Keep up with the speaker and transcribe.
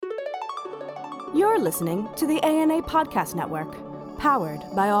You're listening to the ANA Podcast Network, powered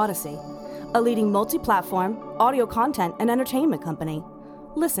by Odyssey, a leading multi-platform audio content and entertainment company.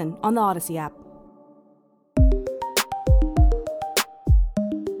 Listen on the Odyssey app.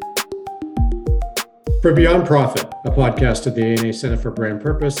 For Beyond Profit, a podcast of the ANA Center for Brand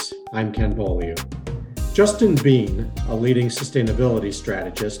Purpose, I'm Ken Beaulieu. Justin Bean, a leading sustainability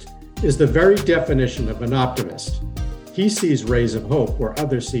strategist, is the very definition of an optimist. He sees rays of hope where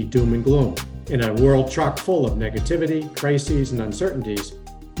others see doom and gloom. In a world chock full of negativity, crises, and uncertainties,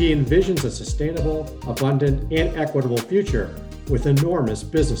 he envisions a sustainable, abundant, and equitable future with enormous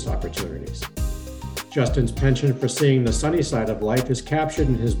business opportunities. Justin's penchant for seeing the sunny side of life is captured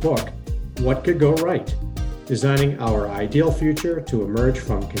in his book, What Could Go Right? Designing Our Ideal Future to Emerge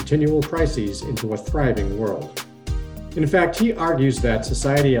from Continual Crises into a Thriving World. In fact, he argues that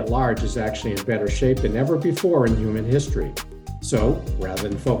society at large is actually in better shape than ever before in human history. So, rather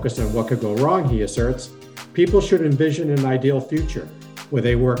than focus on what could go wrong, he asserts, people should envision an ideal future where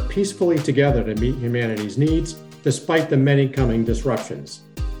they work peacefully together to meet humanity's needs despite the many coming disruptions.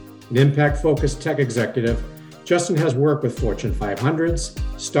 An impact-focused tech executive, Justin has worked with Fortune 500s,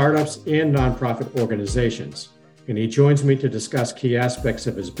 startups, and nonprofit organizations, and he joins me to discuss key aspects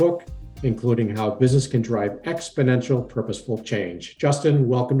of his book, including how business can drive exponential, purposeful change. Justin,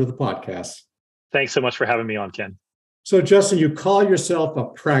 welcome to the podcast. Thanks so much for having me on, Ken. So, Justin, you call yourself a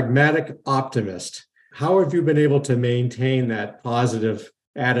pragmatic optimist. How have you been able to maintain that positive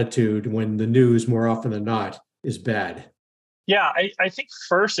attitude when the news, more often than not, is bad? Yeah, I think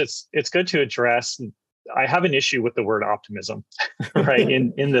first it's good to address, I have an issue with the word optimism, right,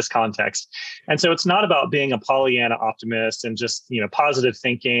 in this context. And so it's not about being a Pollyanna optimist and just, positive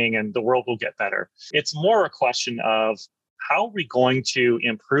thinking and the world will get better. It's more a question of how are we going to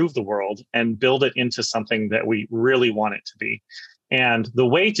improve the world and build it into something that we really want it to be? And the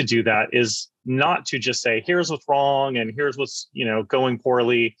way to do that is not to just say, here's what's wrong and here's what's, going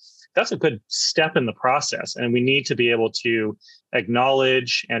poorly. That's a good step in the process. And we need to be able to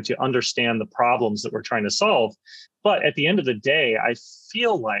acknowledge and to understand the problems that we're trying to solve. But at the end of the day, I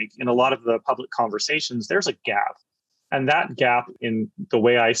feel like in a lot of the public conversations, there's a gap. And that gap, in the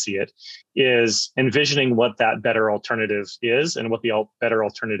way I see it, is envisioning what that better alternative is and what the better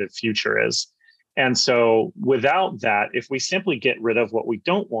alternative future is. And so without that, if we simply get rid of what we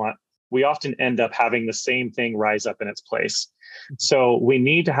don't want, we often end up having the same thing rise up in its place. So we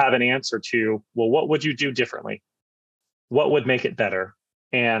need to have an answer to, well, what would you do differently? What would make it better?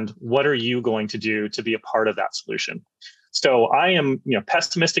 And what are you going to do to be a part of that solution? So I am,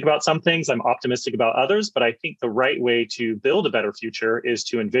 pessimistic about some things. I'm optimistic about others, but I think the right way to build a better future is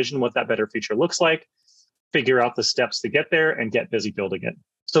to envision what that better future looks like, figure out the steps to get there, and get busy building it.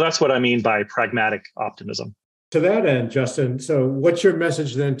 So that's what I mean by pragmatic optimism. To that end, Justin, so what's your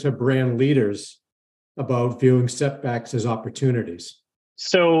message then to brand leaders about viewing setbacks as opportunities?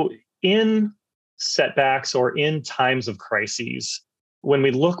 So in setbacks or in times of crises, when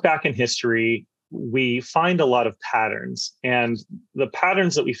we look back in history, we find a lot of patterns. And the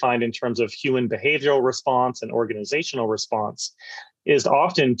patterns that we find in terms of human behavioral response and organizational response is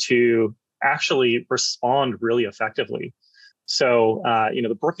often to actually respond really effectively. So,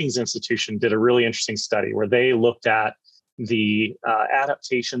 the Brookings Institution did a really interesting study where they looked at the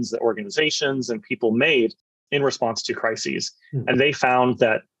adaptations that organizations and people made in response to crises. Mm-hmm. And they found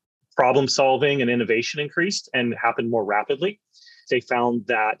that problem solving and innovation increased and happened more rapidly. They found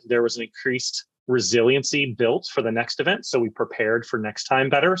that there was an increased resiliency built for the next event. So we prepared for next time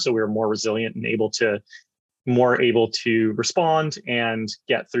better. So we were more resilient and more able to respond and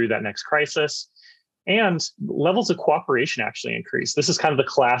get through that next crisis. And levels of cooperation actually increased. This is kind of the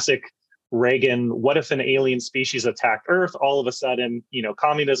classic Reagan, what if an alien species attacked Earth? All of a sudden,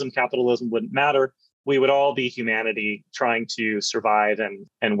 communism, capitalism wouldn't matter. We would all be humanity trying to survive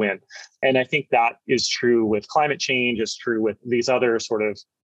and win. And I think that is true with climate change, is true with these other sort of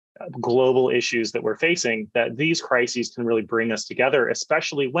global issues that we're facing, that these crises can really bring us together,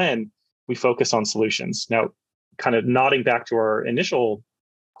 especially when we focus on solutions. Now, kind of nodding back to our initial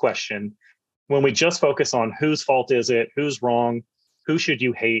question, when we just focus on whose fault is it, who's wrong, who should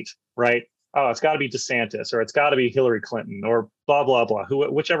you hate, right? Oh, it's got to be DeSantis, or it's got to be Hillary Clinton, or blah, blah, blah,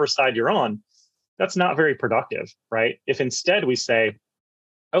 whichever side you're on, that's not very productive, right? If instead we say,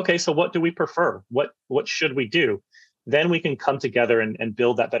 okay, so what do we prefer? What should we do? Then we can come together and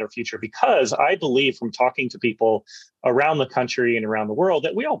build that better future. Because I believe from talking to people around the country and around the world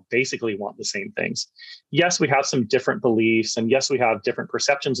that we all basically want the same things. Yes, we have some different beliefs, and yes, we have different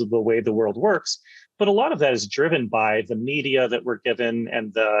perceptions of the way the world works. But a lot of that is driven by the media that we're given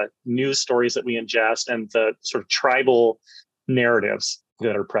and the news stories that we ingest and the sort of tribal narratives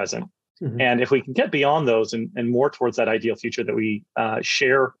that are present. And if we can get beyond those and more towards that ideal future that we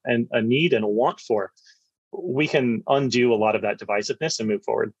share a need and a want for, we can undo a lot of that divisiveness and move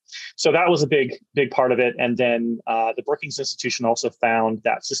forward. So that was a big part of it. And then the Brookings Institution also found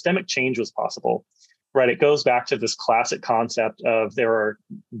that systemic change was possible, right? It goes back to this classic concept of there are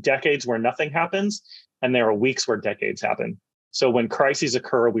decades where nothing happens, and there are weeks where decades happen. So when crises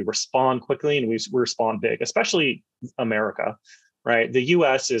occur, we respond quickly and we respond big, especially America, right? The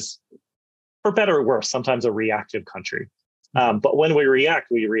US is, for better or worse, sometimes a reactive country. But when we react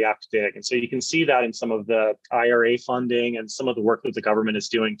big. And so you can see that in some of the IRA funding and some of the work that the government is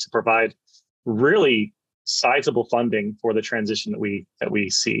doing to provide really sizable funding for the transition that we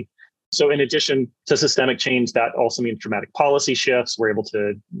see. So in addition to systemic change, that also means dramatic policy shifts. We're able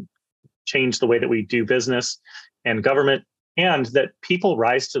to change the way that we do business and government, and that people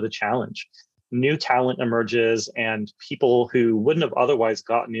rise to the challenge. New talent emerges, and people who wouldn't have otherwise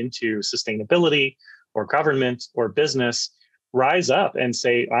gotten into sustainability or government or business rise up and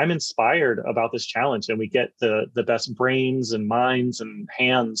say, I'm inspired about this challenge. And we get the best brains and minds and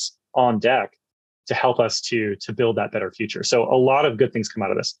hands on deck to help us to build that better future. So a lot of good things come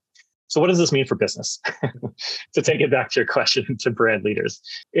out of this. So what does this mean for business? To take it back to your question to brand leaders,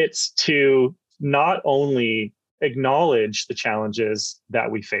 it's to not only acknowledge the challenges that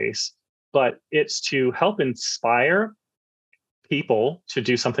we face, but it's to help inspire people to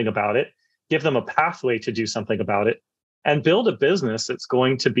do something about it, give them a pathway to do something about it, and build a business that's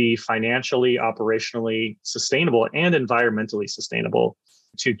going to be financially, operationally sustainable and environmentally sustainable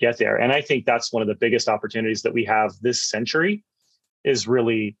to get there. And I think that's one of the biggest opportunities that we have this century, is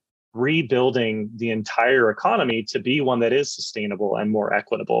really rebuilding the entire economy to be one that is sustainable and more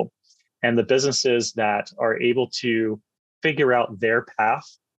equitable. And the businesses that are able to figure out their path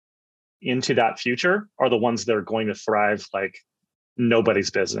into that future are the ones that are going to thrive like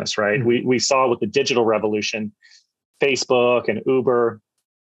nobody's business, right? We saw with the digital revolution, Facebook and Uber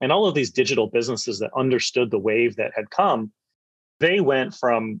and all of these digital businesses that understood the wave that had come, they went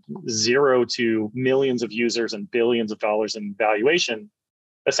from zero to millions of users and billions of dollars in valuation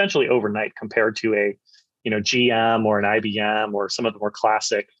essentially overnight, compared to a GM or an IBM or some of the more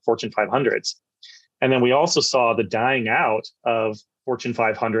classic Fortune 500s. And then we also saw the dying out of Fortune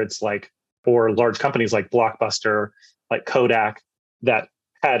 500s, or large companies like Blockbuster, like Kodak, that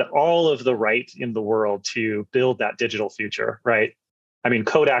had all of the right in the world to build that digital future, right? I mean,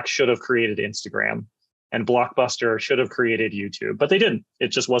 Kodak should have created Instagram, and Blockbuster should have created YouTube, but they didn't. It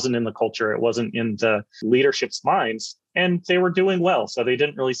just wasn't in the culture. It wasn't in the leadership's minds, and they were doing well. So they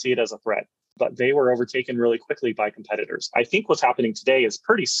didn't really see it as a threat, but they were overtaken really quickly by competitors. I think what's happening today is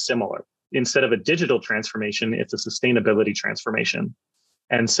pretty similar. Instead of a digital transformation, it's a sustainability transformation.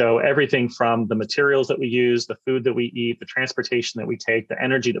 And so everything from the materials that we use, the food that we eat, the transportation that we take, the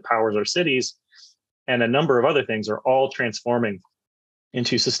energy that powers our cities, and a number of other things are all transforming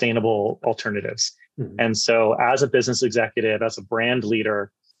into sustainable alternatives. And so as a business executive, as a brand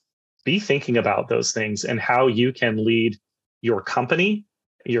leader, be thinking about those things and how you can lead your company,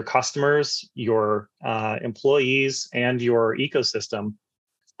 your customers, your employees, and your ecosystem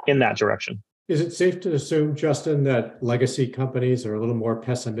in that direction. Is it safe to assume, Justin, that legacy companies are a little more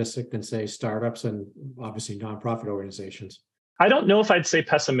pessimistic than, say, startups and obviously nonprofit organizations? I don't know if I'd say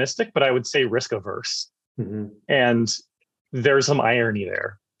pessimistic, but I would say risk averse. And there's some irony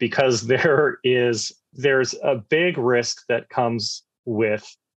there, because there's a big risk that comes with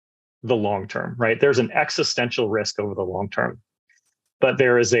the long term, right? There's an existential risk over the long term, but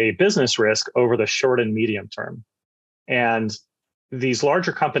there is a business risk over the short and medium term. And these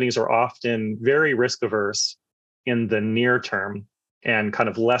larger companies are often very risk averse in the near term and kind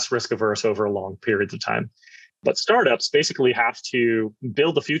of less risk averse over long periods of time. But startups basically have to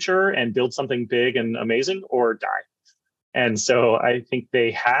build the future and build something big and amazing or die. And so I think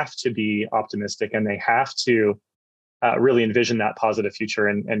they have to be optimistic, and they have to really envision that positive future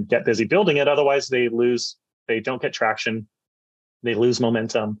and get busy building it. Otherwise, they don't get traction, they lose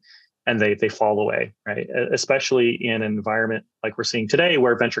momentum, and they fall away, right? Especially in an environment like we're seeing today,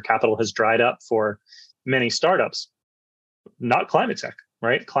 where venture capital has dried up for many startups. Not climate tech,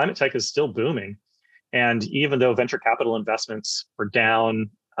 right? Climate tech is still booming. And even though venture capital investments were down,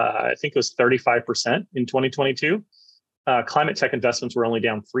 I think it was 35% in 2022, climate tech investments were only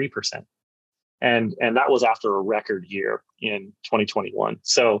down 3%. And that was after a record year in 2021.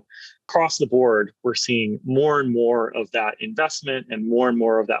 So across the board, we're seeing more and more of that investment and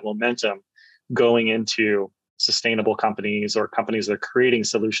more of that momentum going into sustainable companies, or companies that are creating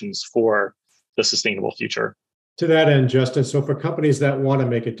solutions for the sustainable future. To that end, Justin, so for companies that want to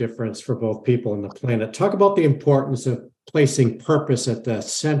make a difference for both people and the planet, talk about the importance of placing purpose at the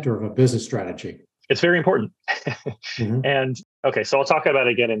center of a business strategy? It's very important. Mm-hmm. And okay, so I'll talk about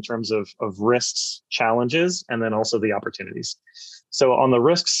it again in terms of risks, challenges, and then also the opportunities. So on the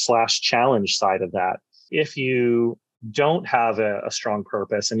risks/challenge side of that, if you don't have a strong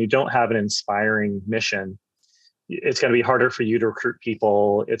purpose and you don't have an inspiring mission, it's going to be harder for you to recruit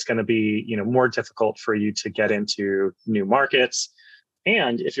people. It's going to be, more difficult for you to get into new markets.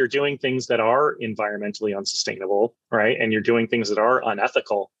 And if you're doing things that are environmentally unsustainable, right, and you're doing things that are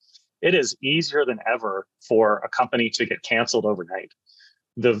unethical, it is easier than ever for a company to get canceled overnight.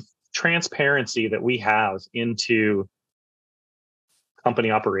 The transparency that we have into company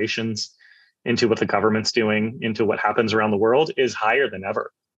operations, into what the government's doing, into what happens around the world is higher than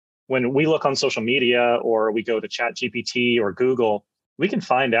ever. When we look on social media or we go to ChatGPT or Google, we can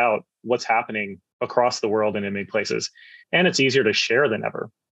find out what's happening across the world and in many places. And it's easier to share than ever.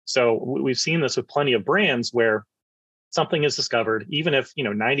 So we've seen this with plenty of brands where something is discovered, even if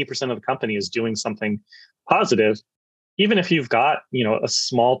 90% of the company is doing something positive, even if you've got a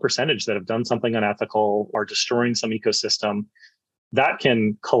small percentage that have done something unethical or destroying some ecosystem, that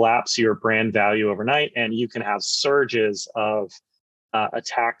can collapse your brand value overnight, and you can have surges of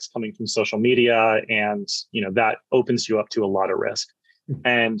attacks coming from social media, and that opens you up to a lot of risk.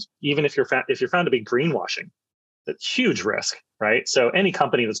 And even if you're found to be greenwashing, that's huge risk, right? So any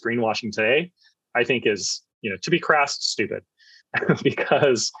company that's greenwashing today, I think is, to be crass, stupid,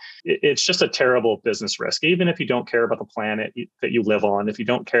 because it's just a terrible business risk. Even if you don't care about the planet that you live on, if you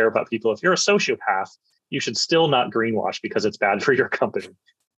don't care about people, if you're a sociopath, you should still not greenwash because it's bad for your company.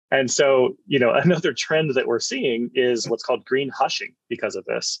 And so, another trend that we're seeing is what's called green hushing because of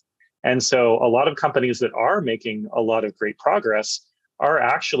this. And so a lot of companies that are making a lot of great progress are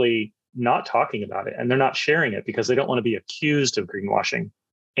actually not talking about it, and they're not sharing it because they don't want to be accused of greenwashing.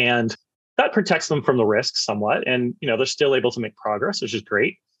 And that protects them from the risks somewhat. And, they're still able to make progress, which is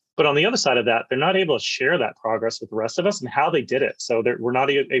great. But on the other side of that, they're not able to share that progress with the rest of us and how they did it. So we're not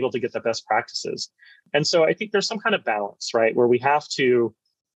able to get the best practices. And so I think there's some kind of balance, right, where we have to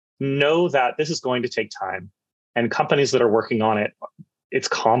know that this is going to take time. And companies that are working on it, it's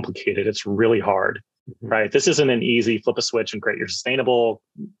complicated. It's really hard, right? This isn't an easy flip a switch and great, you're sustainable,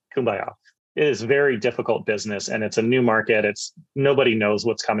 kumbaya. It is very difficult business, and it's a new market. Nobody knows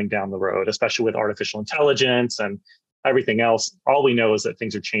what's coming down the road, especially with artificial intelligence and everything else. All we know is that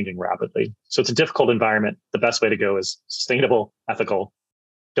things are changing rapidly. So it's a difficult environment. The best way to go is sustainable, ethical.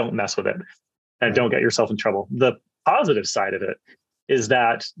 Don't mess with it, and don't get yourself in trouble. The positive side of it is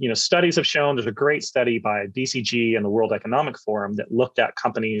that, studies have shown, there's a great study by BCG and the World Economic Forum that looked at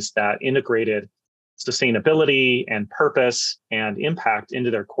companies that integrated sustainability and purpose and impact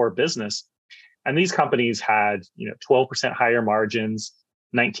into their core business. And these companies had, 12% higher margins,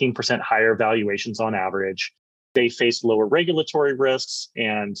 19% higher valuations on average. They faced lower regulatory risks,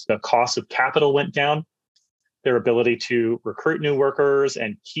 and the cost of capital went down. Their ability to recruit new workers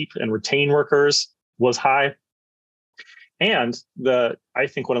and keep and retain workers was high. And I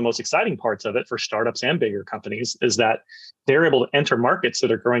think one of the most exciting parts of it for startups and bigger companies is that they're able to enter markets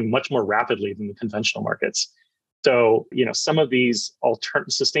that are growing much more rapidly than the conventional markets. So, some of these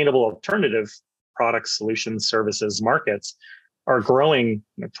sustainable alternative products, solutions, services, markets are growing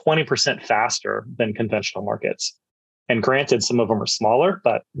 20% faster than conventional markets. And granted, some of them are smaller,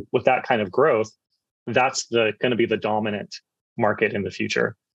 but with that kind of growth, that's going to be the dominant market in the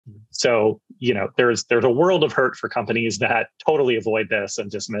future. So, there's a world of hurt for companies that totally avoid this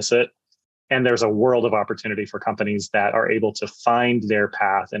and dismiss it. And there's a world of opportunity for companies that are able to find their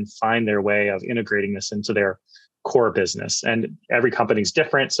path and find their way of integrating this into their core business. And every company's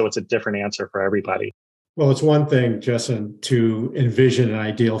different, so it's a different answer for everybody. Well, it's one thing, Justin, to envision an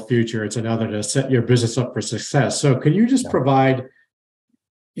ideal future. It's another to set your business up for success. So can you just provide,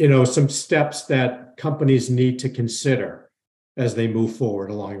 some steps that companies need to consider as they move forward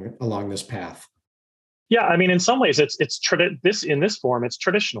along this path? Yeah, I mean, in some ways, in this form, it's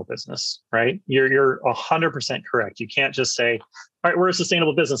traditional business, right? You're 100% correct. You can't just say, all right, we're a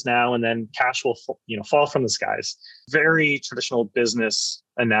sustainable business now, and then cash will fall from the skies. Very traditional business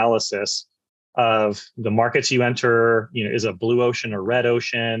analysis of the markets you enter. Is a blue ocean or red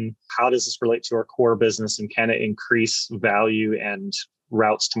ocean? How does this relate to our core business, and can it increase value and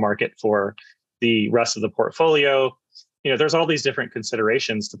routes to market for the rest of the portfolio? There's all these different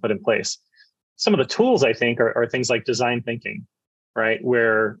considerations to put in place. Some of the tools, I think, are things like design thinking, right?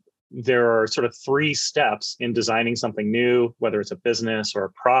 Where there are sort of 3 steps in designing something new, whether it's a business or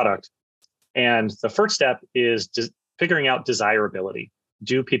a product. And the first step is figuring out desirability.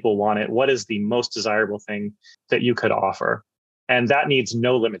 Do people want it? What is the most desirable thing that you could offer? And that needs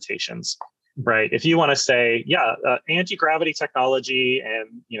no limitations. right? If you want to say, anti-gravity technology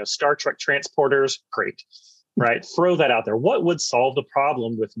and Star Trek transporters, great, right? Throw that out there. What would solve the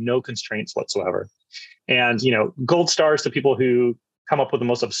problem with no constraints whatsoever? And gold stars to people who come up with the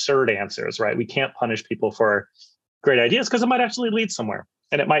most absurd answers, right? We can't punish people for great ideas because it might actually lead somewhere,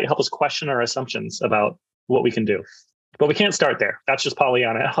 and it might help us question our assumptions about what we can do. But we can't start there. That's just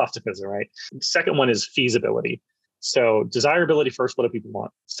Pollyanna optimism, right? Second one is feasibility. So desirability first, what do people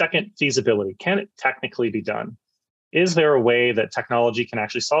want? Second, feasibility. Can it technically be done? Is there a way that technology can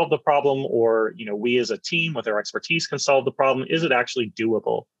actually solve the problem, or we as a team with our expertise can solve the problem? Is it actually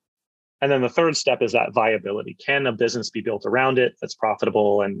doable? And then the third step is that viability. Can a business be built around it that's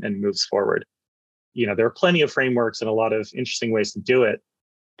profitable and moves forward? There are plenty of frameworks and a lot of interesting ways to do it.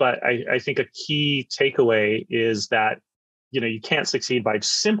 But I think a key takeaway is that, you can't succeed by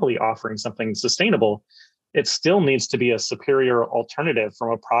simply offering something sustainable. It still needs to be a superior alternative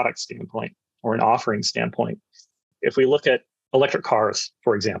from a product standpoint or an offering standpoint. If we look at electric cars,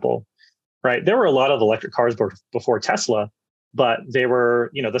 for example, right, there were a lot of electric cars before Tesla, but they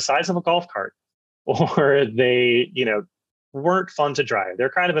were, the size of a golf cart, or they, weren't fun to drive. They're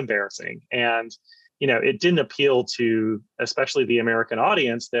kind of embarrassing. And, it didn't appeal to especially the American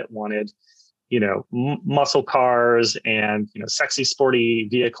audience that wanted, muscle cars and, sexy, sporty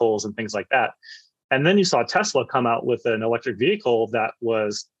vehicles and things like that. And then you saw Tesla come out with an electric vehicle that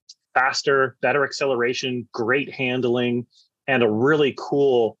was faster, better acceleration, great handling, and a really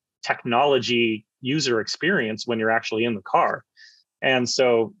cool technology user experience when you're actually in the car. And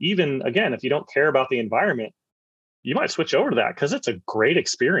so even, again, if you don't care about the environment, you might switch over to that because it's a great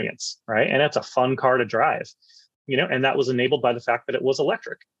experience, right? And it's a fun car to drive, and that was enabled by the fact that it was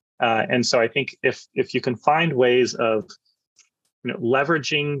electric. And so I think if you can find ways of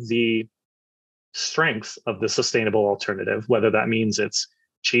leveraging the strengths of the sustainable alternative, whether that means it's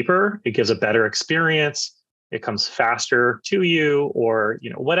cheaper, it gives a better experience, it comes faster to you, or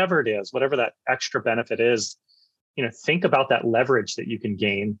whatever it is, whatever that extra benefit is, think about that leverage that you can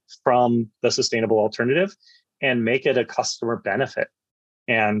gain from the sustainable alternative and make it a customer benefit,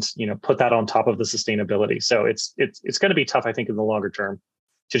 and put that on top of the sustainability. So it's going to be tough, I think, in the longer term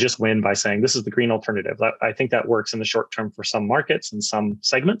to just win by saying this is the green alternative. I think that works in the short term for some markets and some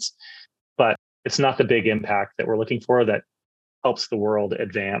segments, but it's not the big impact that we're looking for that helps the world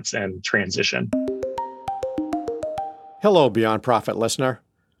advance and transition. Hello, Beyond Profit listener.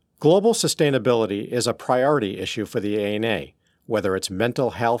 Global sustainability is a priority issue for the ANA, whether it's mental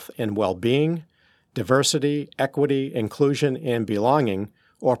health and well-being, diversity, equity, inclusion, and belonging,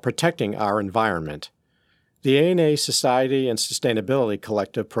 or protecting our environment. The ANA Society and Sustainability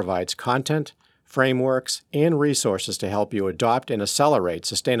Collective provides content, frameworks, and resources to help you adopt and accelerate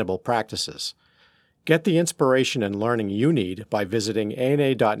sustainable practices. Get the inspiration and learning you need by visiting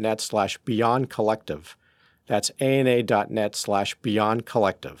ana.net/beyondcollective. That's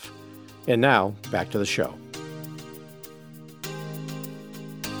ana.net/beyondcollective. And now, back to the show.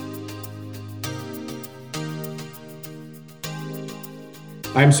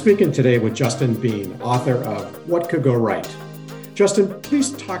 I'm speaking today with Justin Bean, author of What Could Go Right. Justin,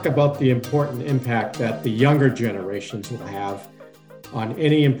 please talk about the important impact that the younger generations will have on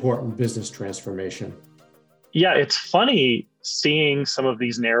any important business transformation. Yeah, it's funny seeing some of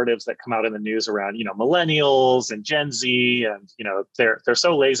these narratives that come out in the news around, millennials and Gen Z, and, they're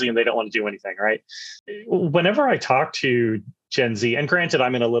so lazy and they don't want to do anything, right? Whenever I talk to Gen Z, and granted,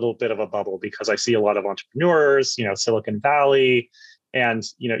 I'm in a little bit of a bubble because I see a lot of entrepreneurs, Silicon Valley, and,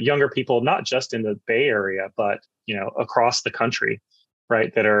 younger people, not just in the Bay Area, but, across the country,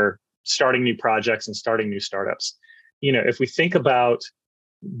 right, that are starting new projects and starting new startups. If we think about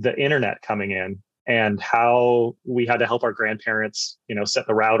the internet coming in and how we had to help our grandparents, set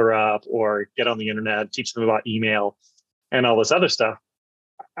the router up or get on the internet, teach them about email and all this other stuff,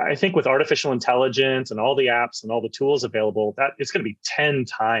 I think with artificial intelligence and all the apps and all the tools available, that it's going to be 10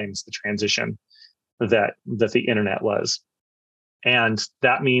 times the transition that the internet was. And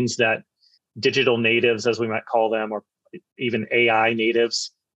that means that digital natives, as we might call them, or even AI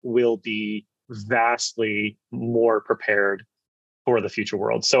natives, will be vastly more prepared for the future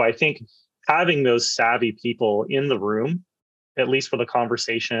world. So I think having those savvy people in the room, at least for the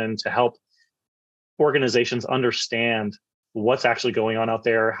conversation, to help organizations understand what's actually going on out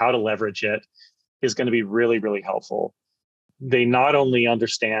there, how to leverage it, is going to be really, really helpful. They not only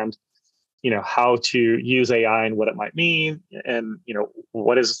understand, how to use AI and what it might mean, and,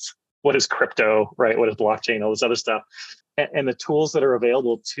 what is crypto, right? What is blockchain, all this other stuff, and the tools that are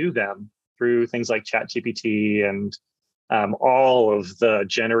available to them through things like ChatGPT and all of the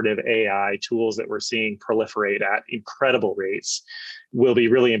generative AI tools that we're seeing proliferate at incredible rates. will be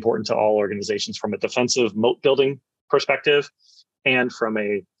really important to all organizations from a defensive moat building perspective and from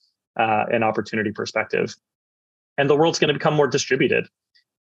an opportunity perspective. And the world's going to become more distributed.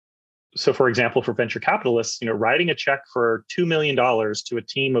 So, for example, for venture capitalists, writing a check for $2 million to a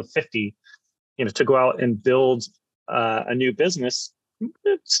team of 50, to go out and build a new business,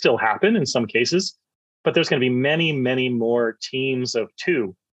 it still happen in some cases, but there's going to be many, many more teams of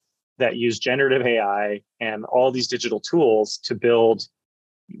 2 that use generative AI and all these digital tools to build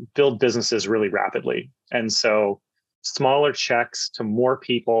businesses really rapidly. And so smaller checks to more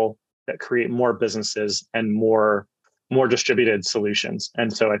people that create more businesses and more distributed solutions.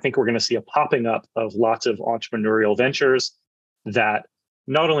 And so I think we're going to see a popping up of lots of entrepreneurial ventures that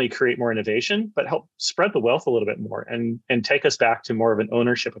not only create more innovation, but help spread the wealth a little bit more and take us back to more of an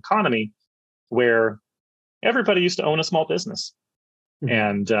ownership economy where everybody used to own a small business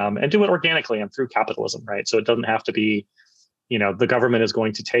and do it organically and through capitalism, right? So it doesn't have to be, the government is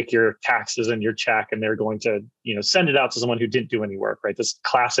going to take your taxes and your check and they're going to, send it out to someone who didn't do any work, right? This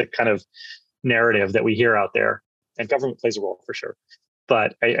classic kind of narrative that we hear out there, and government plays a role for sure.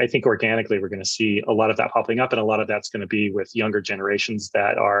 But I think organically, we're going to see a lot of that popping up, and a lot of that's going to be with younger generations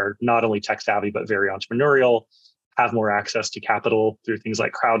that are not only tech savvy, but very entrepreneurial, have more access to capital through things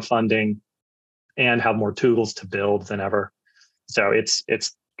like crowdfunding, and have more tools to build than ever. So it's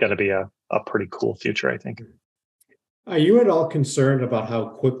going to be a pretty cool future, I think. Are you at all concerned about how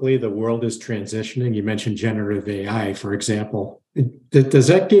quickly the world is transitioning? You mentioned generative AI, for example. Does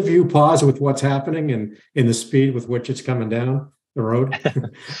that give you pause with what's happening and in the speed with which it's coming down the road?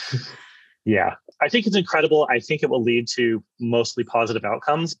 Yeah, I think it's incredible. I think it will lead to mostly positive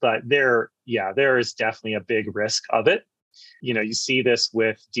outcomes, but there is definitely a big risk of it. You see this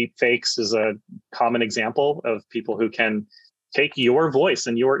with deep fakes as a common example of people who can take your voice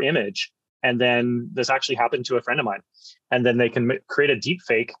and your image. And then this actually happened to a friend of mine. And then they can create a deep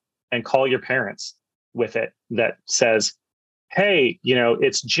fake and call your parents with it that says, hey,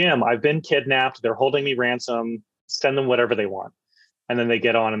 it's Jim. I've been kidnapped. They're holding me ransom. Send them whatever they want. And then they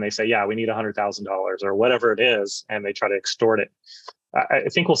get on and they say, yeah, we need $100,000 or whatever it is. And they try to extort it. I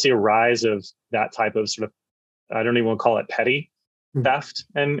think we'll see a rise of that type of sort of, I don't even want to call it petty theft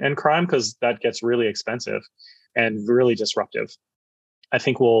and crime, because that gets really expensive and really disruptive. I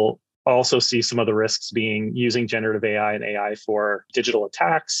think we'll also see some of the risks being using generative AI and AI for digital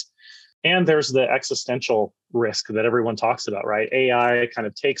attacks. And there's the existential risk that everyone talks about, right? AI kind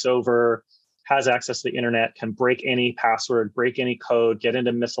of takes over, has access to the internet, can break any password, break any code, get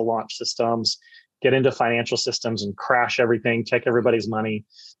into missile launch systems, get into financial systems and crash everything, take everybody's money.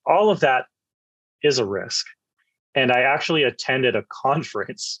 All of that is a risk. And I actually attended a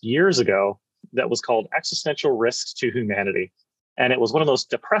conference years ago that was called Existential Risks to Humanity. And it was one of those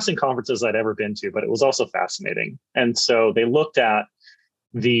depressing conferences I'd ever been to, but it was also fascinating. And so they looked at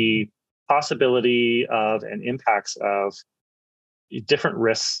the possibility of and impacts of different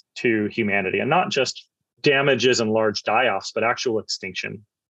risks to humanity, and not just damages and large die-offs, but actual extinction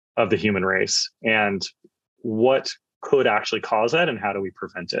of the human race, and what could actually cause that and how do we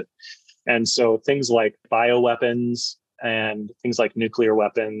prevent it. And so things like bioweapons and things like nuclear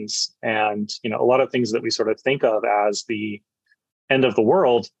weapons and a lot of things that we sort of think of as the end of the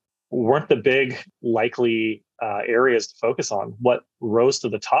world weren't the big likely areas to focus on. What rose to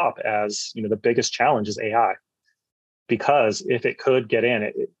the top as the biggest challenge is AI, because if it could get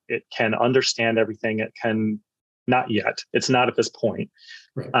in, it can understand everything. It can not yet. It's not at this point,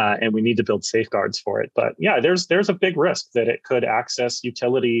 right. And we need to build safeguards for it. But yeah, there's a big risk that it could access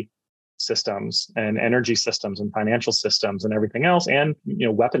utility systems and energy systems and financial systems and everything else, and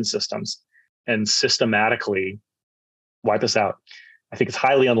weapon systems, and systematically wipe us out. I think it's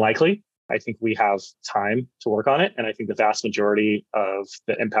highly unlikely. I think we have time to work on it. And I think the vast majority of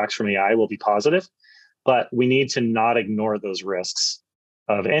the impacts from AI will be positive. But we need to not ignore those risks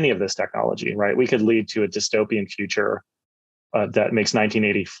of any of this technology, right? We could lead to a dystopian future that makes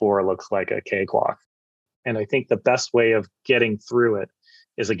 1984 look like a cakewalk. And I think the best way of getting through it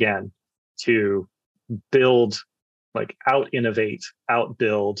is, again, to build, out-innovate,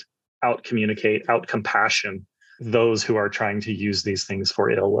 out-build, out-communicate, out-compassion those who are trying to use these things for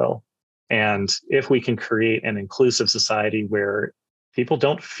ill will. And if we can create an inclusive society where people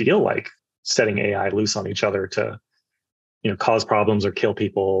don't feel like setting AI loose on each other to, cause problems or kill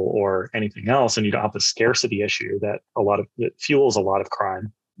people or anything else, and you don't have the scarcity issue that fuels a lot of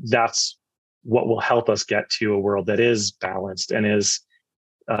crime, that's what will help us get to a world that is balanced and is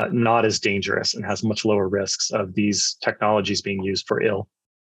not as dangerous and has much lower risks of these technologies being used for ill.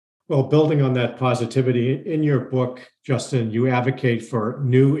 Well, building on that positivity, in your book, Justin, you advocate for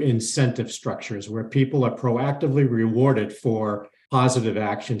new incentive structures where people are proactively rewarded for positive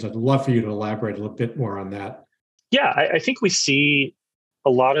actions. I'd love for you to elaborate a little bit more on that. Yeah, I think we see a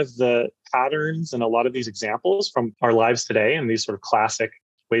lot of the patterns and a lot of these examples from our lives today and these sort of classic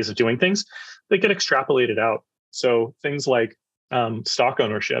ways of doing things that get extrapolated out. So things like stock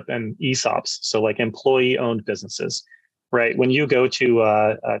ownership and ESOPs, so like employee-owned businesses, right? When you go to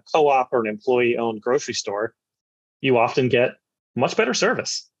a co-op or an employee-owned grocery store, you often get much better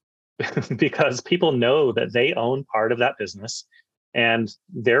service because people know that they own part of that business and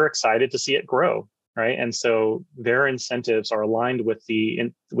they're excited to see it grow, right? And so their incentives are aligned with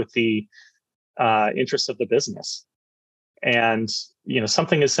the interests of the business. And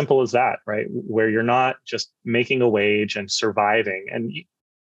something as simple as that, right, where you're not just making a wage and surviving. And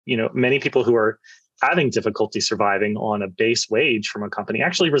many people who are having difficulty surviving on a base wage from a company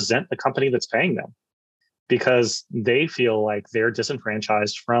actually resent the company that's paying them, because they feel like they're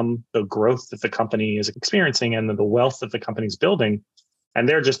disenfranchised from the growth that the company is experiencing and the wealth that the company's building. And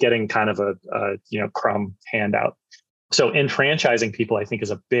they're just getting kind of a crumb handout. So enfranchising people, I think,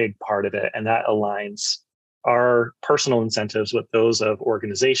 is a big part of it. And that aligns our personal incentives with those of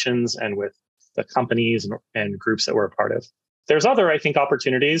organizations and with the companies and groups that we're a part of. There's other, I think,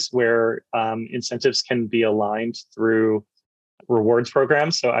 opportunities where incentives can be aligned through rewards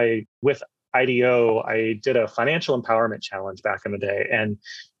programs. So with IDEO, I did a financial empowerment challenge back in the day and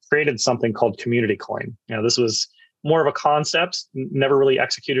created something called Community Coin. This was more of a concept, never really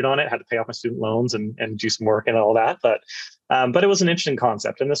executed on it, had to pay off my student loans and do some work and all that. But it was an interesting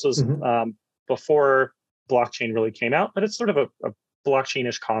concept. And this was before blockchain really came out, but it's sort of a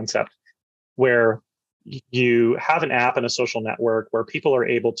blockchain-ish concept where you have an app and a social network where people are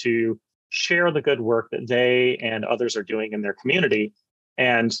able to share the good work that they and others are doing in their community.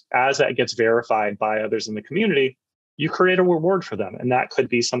 And as that gets verified by others in the community, you create a reward for them. And that could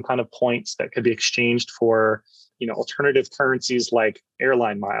be some kind of points that could be exchanged for, alternative currencies like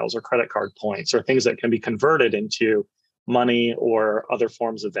airline miles or credit card points, or things that can be converted into money or other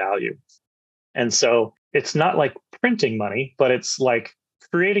forms of value. And so it's not like printing money, but it's like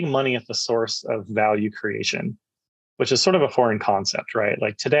creating money at the source of value creation, which is sort of a foreign concept, right?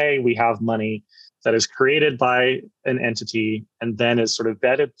 Like today we have money that is created by an entity and then is sort of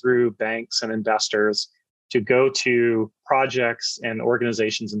vetted through banks and investors to go to projects and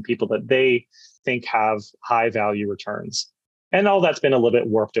organizations and people that they think have high value returns. And all that's been a little bit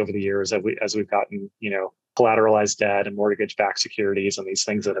warped over the years as we've gotten, collateralized debt and mortgage-backed securities and these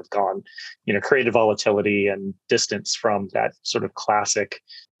things that have gone, created volatility and distance from that sort of classic,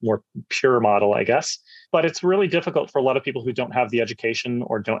 more pure model, I guess. But it's really difficult for a lot of people who don't have the education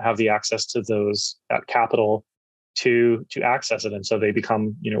or don't have the access to that capital to access it. And so they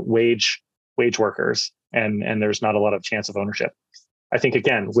become, wage workers, and there's not a lot of chance of ownership. I think,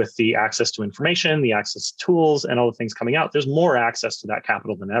 again, with the access to information, the access to tools, and all the things coming out, there's more access to that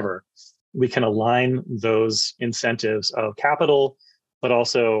capital than ever. We can align those incentives of capital, but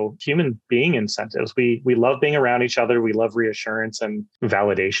also human being incentives. We love being around each other. We love reassurance and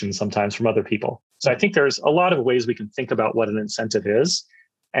validation sometimes from other people. So I think there's a lot of ways we can think about what an incentive is.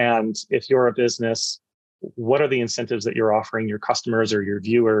 And if you're a business, what are the incentives that you're offering your customers or your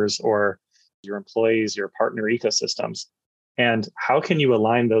viewers or your employees, your partner ecosystems? And how can you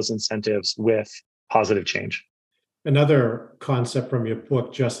align those incentives with positive change? Another concept from your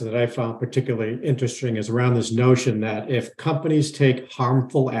book, Justin, that I found particularly interesting is around this notion that if companies take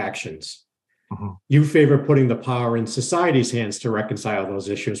harmful actions, you favor putting the power in society's hands to reconcile those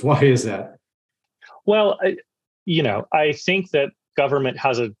issues. Why is that? Well, I think that government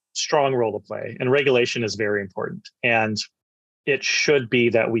has a strong role to play, and regulation is very important. And it should be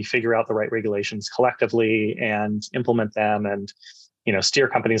that we figure out the right regulations collectively and implement them and, steer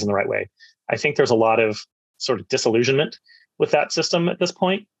companies in the right way. I think there's a lot of sort of disillusionment with that system at this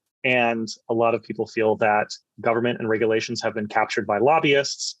point. And a lot of people feel that government and regulations have been captured by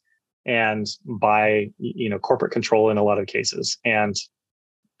lobbyists and by, corporate control in a lot of cases. And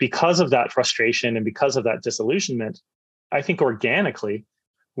because of that frustration and because of that disillusionment, I think organically,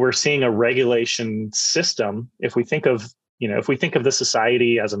 we're seeing a regulation system. If we think of the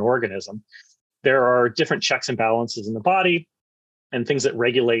society as an organism, there are different checks and balances in the body and things that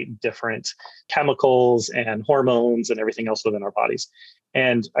regulate different chemicals and hormones and everything else within our bodies.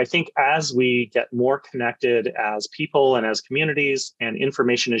 And I think as we get more connected as people and as communities and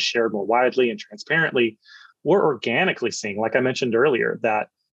information is shared more widely and transparently, we're organically seeing, like I mentioned earlier, that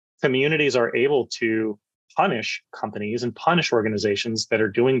communities are able to punish companies and punish organizations that are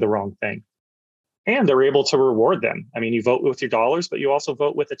doing the wrong thing. And they're able to reward them. I mean, you vote with your dollars, but you also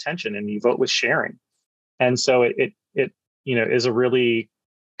vote with attention and you vote with sharing. And so it is a really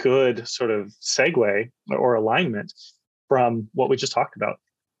good sort of segue or alignment from what we just talked about.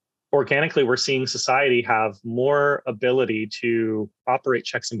 Organically, we're seeing society have more ability to operate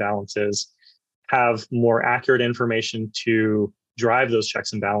checks and balances, have more accurate information to drive those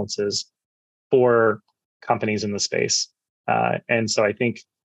checks and balances for companies in the space. And so I think,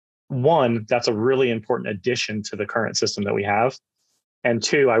 one, that's a really important addition to the current system that we have. And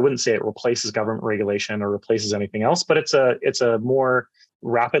two, I wouldn't say it replaces government regulation or replaces anything else, but it's a more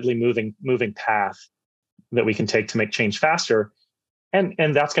rapidly moving path that we can take to make change faster.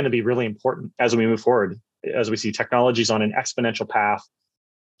 And that's going to be really important as we move forward, as we see technologies on an exponential path.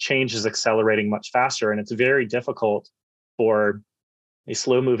 Change is accelerating much faster, and it's very difficult for a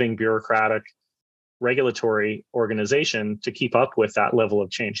slow-moving bureaucratic regulatory organization to keep up with that level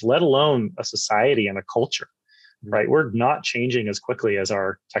of change, let alone a society and a culture, right? We're not changing as quickly as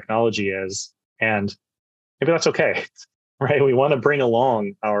our technology is, and maybe that's okay, right? We want to bring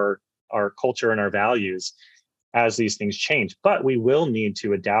along our culture and our values as these things change, but we will need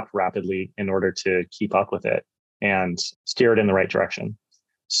to adapt rapidly in order to keep up with it and steer it in the right direction.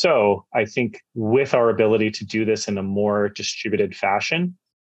 So I think with our ability to do this in a more distributed fashion,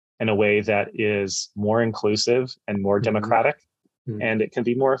 in a way that is more inclusive and more democratic, and it can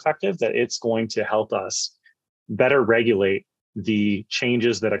be more effective, that it's going to help us better regulate the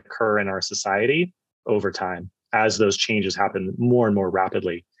changes that occur in our society over time as those changes happen more and more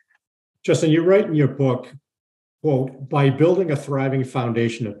rapidly. Justin, you write in your book, quote, by building a thriving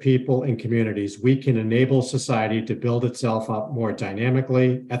foundation of people and communities, we can enable society to build itself up more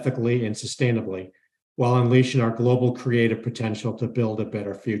dynamically, ethically, and sustainably, while unleashing our global creative potential to build a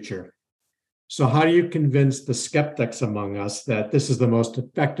better future. So how do you convince the skeptics among us that this is the most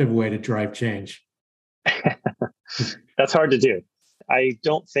effective way to drive change? That's hard to do. I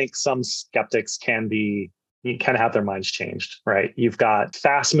don't think some skeptics you kind of have their minds changed, right? You've got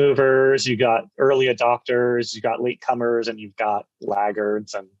fast movers, you got early adopters, you got latecomers, and you've got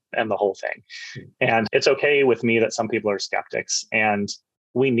laggards and the whole thing. And it's okay with me that some people are skeptics, and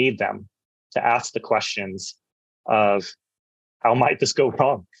we need them to ask the questions of how might this go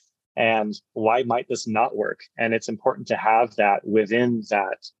wrong? And why might this not work? And it's important to have that within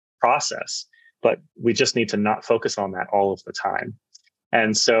that process, but we just need to not focus on that all of the time.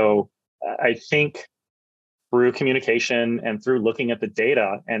 And so I think through communication and through looking at the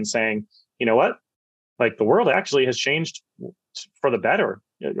data and saying, you know what, like the world actually has changed for the better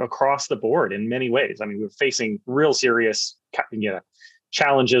across the board in many ways. I mean, we're facing real serious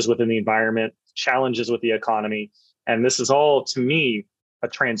challenges within the environment, challenges with the economy. And this is all, to me, a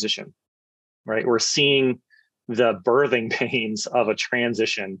transition, right? We're seeing the birthing pains of a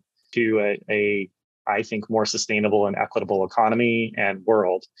transition to I think, more sustainable and equitable economy and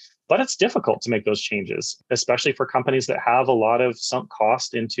world. But it's difficult to make those changes, especially for companies that have a lot of sunk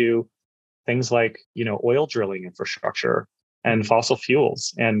cost into things like, oil drilling infrastructure and fossil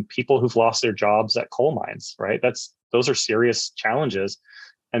fuels, and people who've lost their jobs at coal mines, right? Those are serious challenges.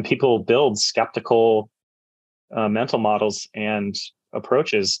 And people build skeptical mental models and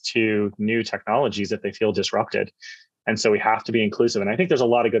approaches to new technologies if they feel disrupted. And so we have to be inclusive. And I think there's a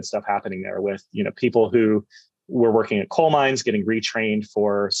lot of good stuff happening there with, people who were working at coal mines, getting retrained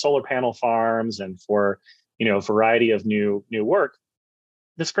for solar panel farms and for, a variety of new work.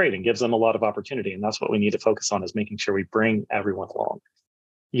 That's great and gives them a lot of opportunity. And that's what we need to focus on, is making sure we bring everyone along.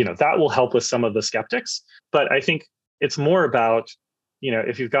 That will help with some of the skeptics. But I think it's more about,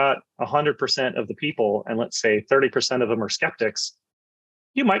 if you've got 100% of the people and let's say 30% of them are skeptics,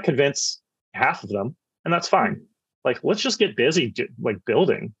 you might convince half of them, and that's fine. Like, let's just get busy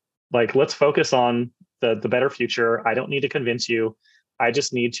building. Like, let's focus on the better future. I don't need to convince you. I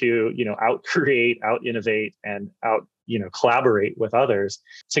just need to, out-create, out-innovate, and collaborate with others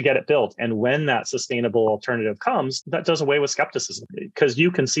to get it built. And when that sustainable alternative comes, that does away with skepticism, because you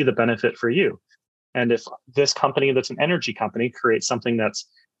can see the benefit for you. And if this company that's an energy company creates something that's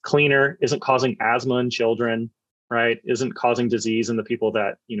cleaner, isn't causing asthma in children, right, isn't causing disease in the people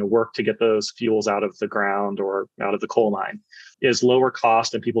that, work to get those fuels out of the ground or out of the coal mine, is lower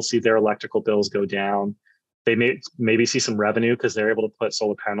cost, and people see their electrical bills go down. They maybe see some revenue because they're able to put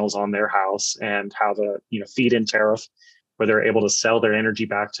solar panels on their house and have a feed-in tariff where they're able to sell their energy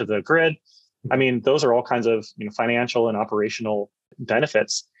back to the grid. I mean, those are all kinds of financial and operational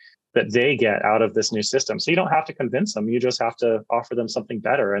benefits that they get out of this new system. So you don't have to convince them. You just have to offer them something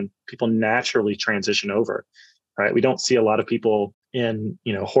better, and people naturally transition over, right? We don't see a lot of people in,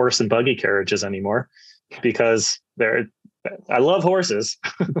 horse and buggy carriages anymore, because I love horses,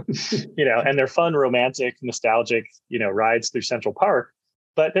 and they're fun, romantic, nostalgic, rides through Central Park.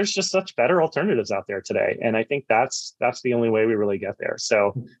 But there's just such better alternatives out there today. And I think that's the only way we really get there.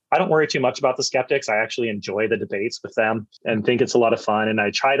 So I don't worry too much about the skeptics. I actually enjoy the debates with them and think it's a lot of fun. And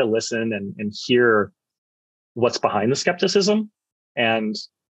I try to listen and hear what's behind the skepticism and,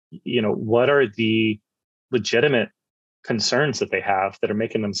 what are the legitimate concerns that they have that are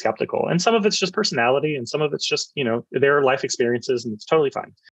making them skeptical. And some of it's just personality and some of it's just, their life experiences, and it's totally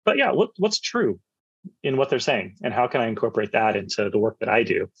fine. But yeah, what's true in what they're saying, and how can I incorporate that into the work that I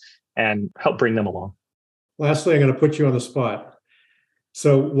do and help bring them along? Lastly, I'm going to put you on the spot.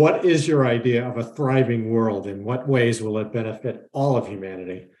 So what is your idea of a thriving world? In what ways will it benefit all of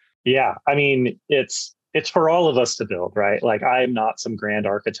humanity? Yeah, I mean, it's for all of us to build, right? Like, I'm not some grand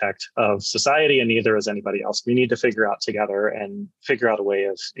architect of society, and neither is anybody else. We need to figure out together and figure out a way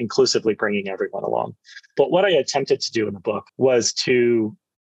of inclusively bringing everyone along. But what I attempted to do in the book was to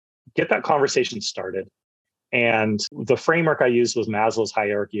get that conversation started. And the framework I used was Maslow's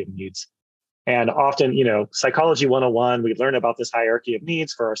hierarchy of needs. And often, psychology 101, we learn about this hierarchy of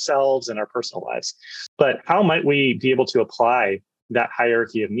needs for ourselves and our personal lives. But how might we be able to apply that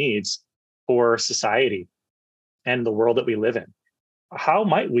hierarchy of needs for society and the world that we live in? How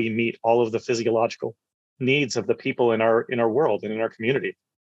might we meet all of the physiological needs of the people in our world and in our community?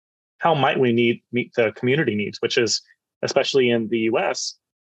 How might we meet the community needs, which is, especially in the US,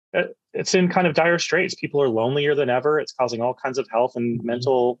 it's in kind of dire straits. People are lonelier than ever. It's causing all kinds of health and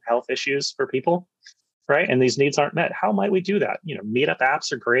mental health issues for people, right? And these needs aren't met. How might we do that? Meetup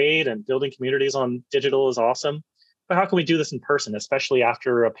apps are great, and building communities on digital is awesome. But how can we do this in person, especially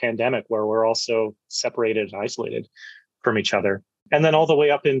after a pandemic where we're also separated and isolated from each other? And then all the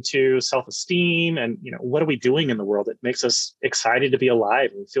way up into self-esteem and, what are we doing in the world that makes us excited to be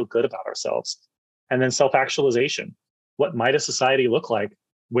alive and feel good about ourselves? And then self-actualization. What might a society look like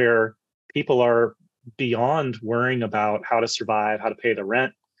where people are beyond worrying about how to survive, how to pay the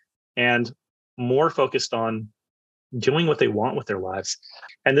rent, and more focused on doing what they want with their lives?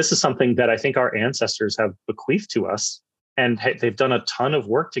 And this is something that I think our ancestors have bequeathed to us, and they've done a ton of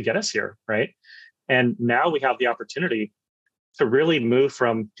work to get us here, right? And now we have the opportunity to really move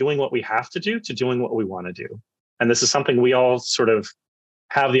from doing what we have to do to doing what we want to do. And this is something we all sort of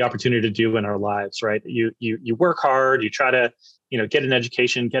have the opportunity to do in our lives, right? You work hard, you try to, get an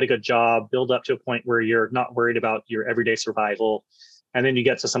education, get a good job, build up to a point where you're not worried about your everyday survival. And then you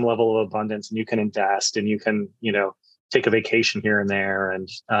get to some level of abundance and you can invest and you can, take a vacation here and there and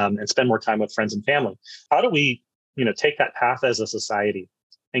spend more time with friends and family. How do we, take that path as a society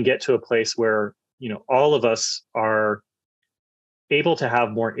and get to a place where, all of us are able to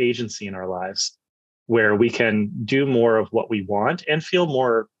have more agency in our lives, where we can do more of what we want and feel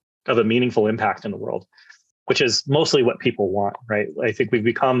more of a meaningful impact in the world, which is mostly what people want, right? I think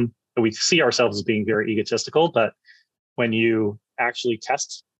we see ourselves as being very egotistical, but when you actually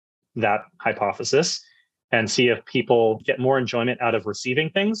test that hypothesis and see if people get more enjoyment out of receiving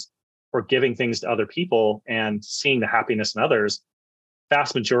things or giving things to other people and seeing the happiness in others,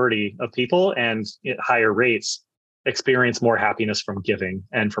 vast majority of people and at higher rates experience more happiness from giving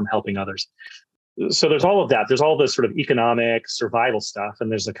and from helping others. So there's all of that. There's all this sort of economic survival stuff, and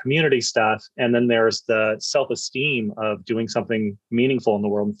there's the community stuff, and then there's the self-esteem of doing something meaningful in the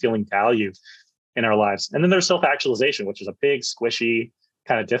world and feeling value in our lives. And then there's self-actualization, which is a big, squishy,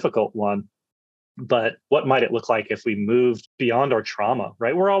 kind of difficult one. But what might it look like if we moved beyond our trauma,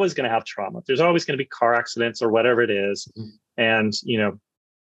 right? We're always going to have trauma. There's always going to be car accidents or whatever it is, and,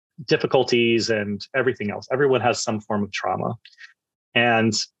 difficulties and everything else. Everyone has some form of trauma.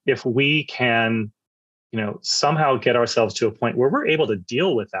 And if we can, somehow get ourselves to a point where we're able to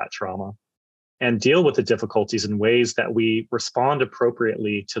deal with that trauma and deal with the difficulties in ways that we respond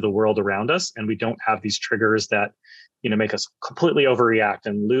appropriately to the world around us, and we don't have these triggers that, make us completely overreact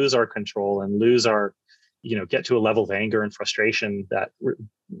and lose our control and lose our, get to a level of anger and frustration that,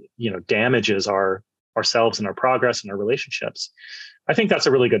 damages ourselves and our progress and our relationships. I think that's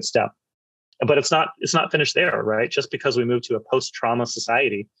a really good step. But it's not finished there, right? Just because we move to a post-trauma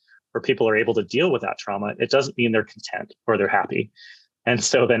society where people are able to deal with that trauma, it doesn't mean they're content or they're happy. And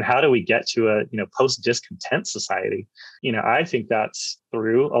so then how do we get to a, post-discontent society? I think that's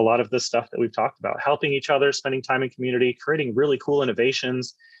through a lot of the stuff that we've talked about, helping each other, spending time in community, creating really cool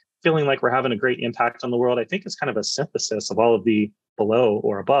innovations, feeling like we're having a great impact on the world. I think it's kind of a synthesis of all of the below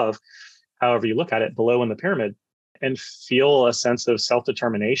or above, however you look at it, below in the pyramid, and feel a sense of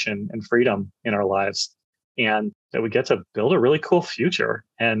self-determination and freedom in our lives. And that we get to build a really cool future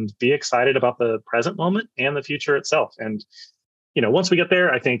and be excited about the present moment and the future itself. And, once we get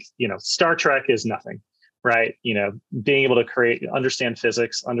there, I think, Star Trek is nothing, right? Being able to understand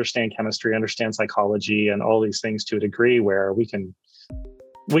physics, understand chemistry, understand psychology, and all these things to a degree where we can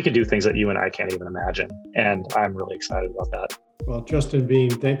we could do things that you and I can't even imagine. And I'm really excited about that. Well, Justin Bean,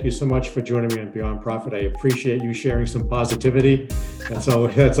 thank you so much for joining me on Beyond Profit. I appreciate you sharing some positivity. That's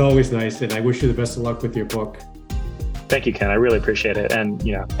always nice. And I wish you the best of luck with your book. Thank you, Ken. I really appreciate it. And,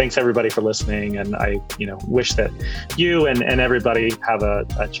 thanks everybody for listening. And I, wish that you and everybody have a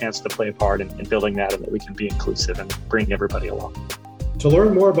chance to play a part in building that, and that we can be inclusive and bring everybody along. To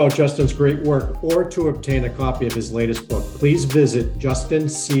learn more about Justin's great work or to obtain a copy of his latest book, please visit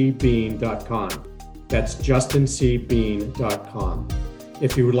justincbean.com. That's justincbean.com.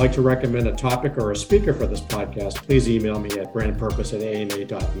 If you would like to recommend a topic or a speaker for this podcast, please email me at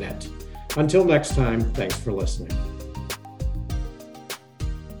brandpurpose@ana.net. Until next time, thanks for listening.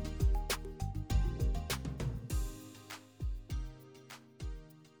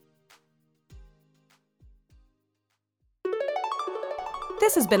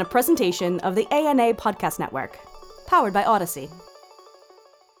 This has been a presentation of the ANA Podcast Network, powered by Odyssey.